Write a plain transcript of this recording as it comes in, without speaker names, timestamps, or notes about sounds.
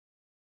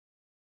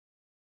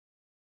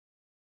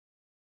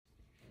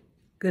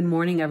Good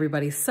morning,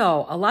 everybody.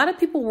 So a lot of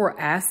people were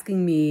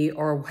asking me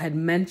or had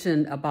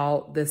mentioned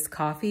about this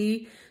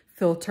coffee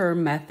filter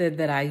method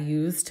that I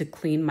use to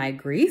clean my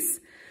grease.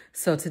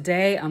 So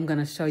today I'm going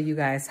to show you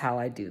guys how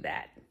I do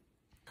that.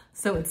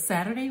 So it's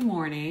Saturday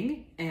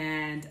morning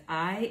and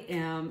I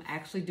am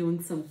actually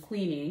doing some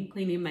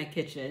cleaning my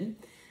kitchen.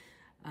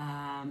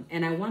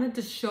 And I wanted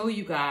to show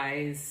you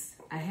guys,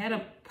 I had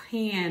a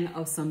pan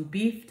of some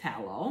beef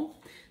tallow.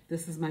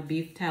 This is my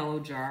beef tallow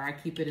jar. I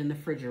keep it in the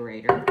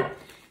refrigerator.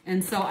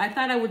 And so I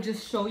thought I would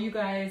just show you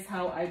guys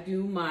how I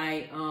do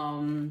my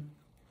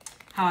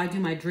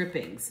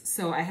drippings.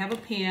 So I have a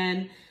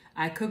pan.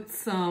 I cooked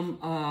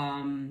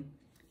some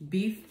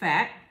beef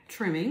fat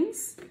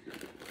trimmings,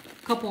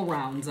 a couple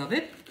rounds of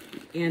it.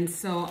 And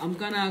so I'm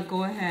gonna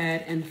go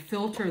ahead and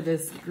filter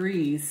this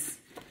grease,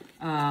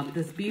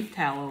 this beef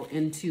tallow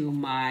into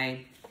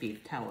my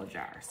beef tallow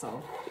jar.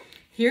 So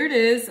here it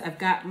is. I've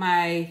got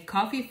my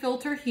coffee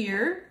filter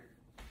here.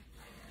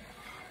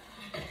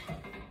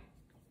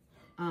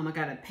 I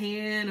got a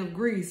pan of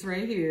grease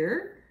right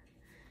here,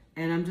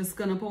 and I'm just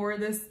gonna pour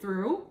this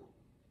through.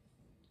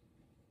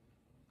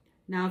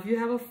 Now, if you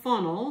have a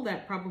funnel,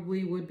 that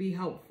probably would be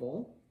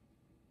helpful.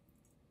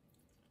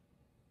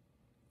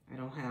 I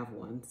don't have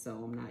one, so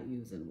I'm not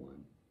using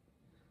one.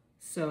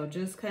 So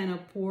just kind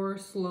of pour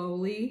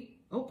slowly.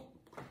 Oh,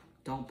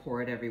 don't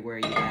pour it everywhere,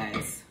 you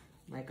guys,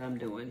 like I'm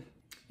doing.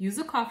 Use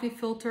a coffee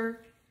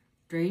filter,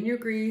 drain your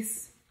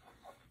grease.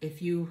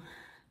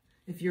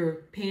 If your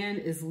pan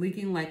is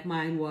leaking like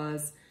mine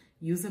was,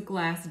 use a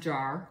glass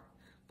jar,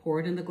 pour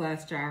it in the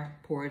glass jar,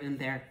 pour it in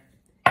there,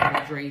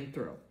 it'll drain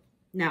through.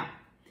 Now,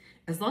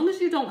 as long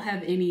as you don't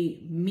have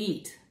any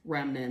meat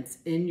remnants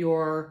in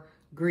your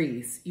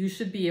grease, you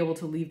should be able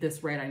to leave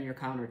this right on your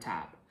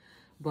countertop.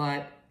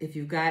 But if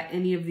you've got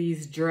any of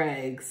these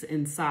dregs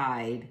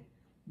inside,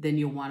 then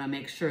you'll wanna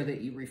make sure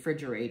that you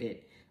refrigerate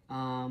it.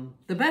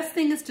 The best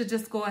thing is to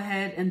just go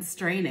ahead and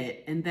strain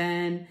it, and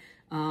then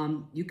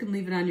you can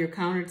leave it on your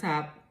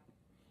countertop.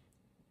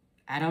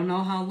 I don't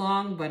know how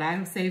long, but I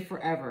would say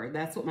forever.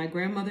 That's what my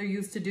grandmother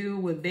used to do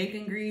with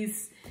bacon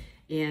grease.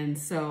 And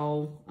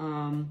so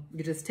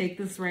you just take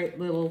this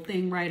little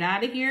thing right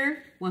out of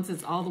here. Once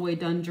it's all the way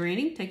done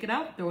draining, take it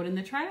out, throw it in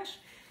the trash,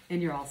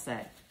 and you're all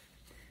set.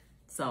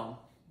 So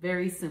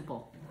very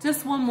simple.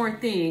 Just one more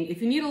thing.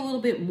 If you need a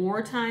little bit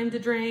more time to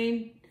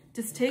drain,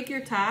 just take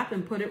your top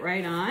and put it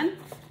right on.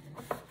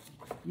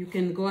 You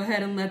can go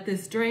ahead and let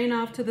this drain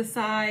off to the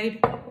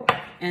side,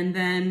 and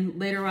then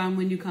later on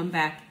when you come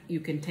back, you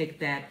can take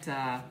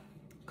that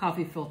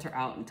coffee filter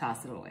out and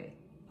toss it away.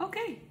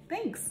 Okay,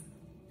 thanks.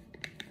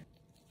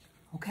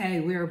 Okay,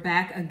 we're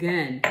back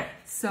again.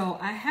 So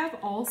I have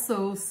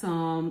also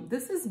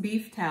this is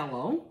beef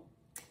tallow,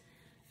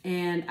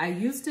 and I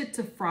used it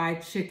to fry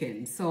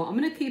chicken. So I'm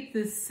gonna keep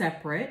this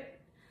separate.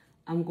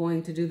 I'm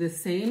going to do the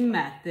same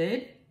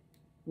method,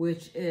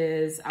 which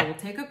is I will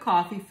take a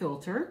coffee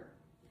filter,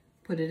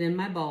 put it in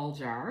my ball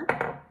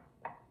jar,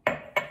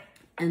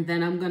 and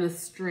then I'm gonna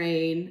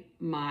strain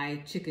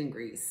my chicken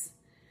grease.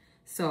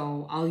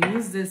 So I'll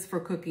use this for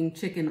cooking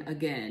chicken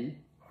again.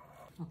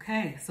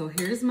 Okay, so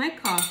here's my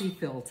coffee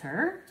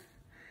filter.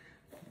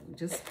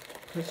 Just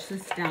push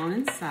this down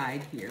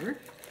inside here.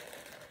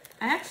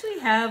 I actually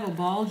have a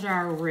ball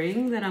jar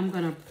ring that I'm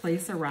gonna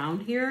place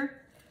around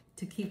here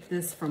to keep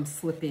this from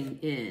slipping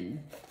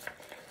in.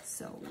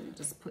 So let me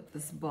just put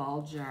this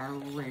ball jar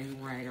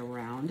ring right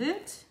around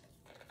it.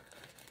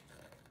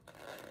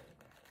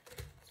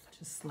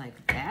 Just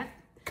like that.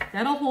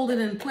 That'll hold it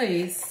in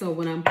place so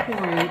when I'm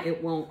pouring,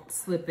 it won't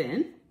slip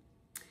in.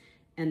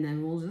 And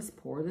then we'll just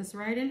pour this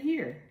right in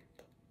here.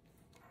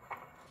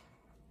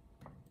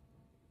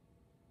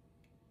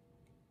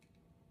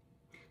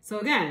 So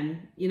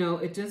again, you know,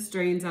 it just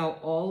drains out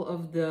all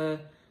of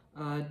the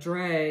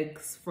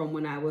dregs from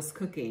when I was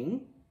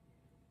cooking.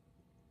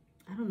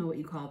 I don't know what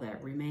you call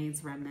that,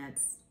 remains,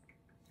 remnants.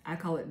 I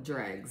call it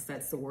dregs.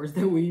 That's the words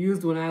that we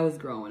used when I was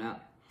growing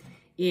up.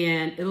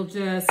 And it'll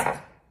just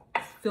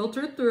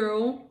filter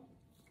through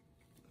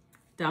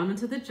down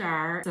into the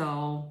jar.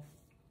 So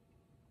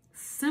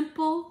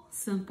simple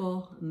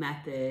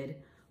method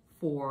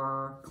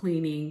for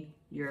cleaning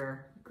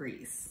your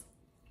grease.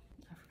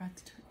 I forgot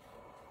to turn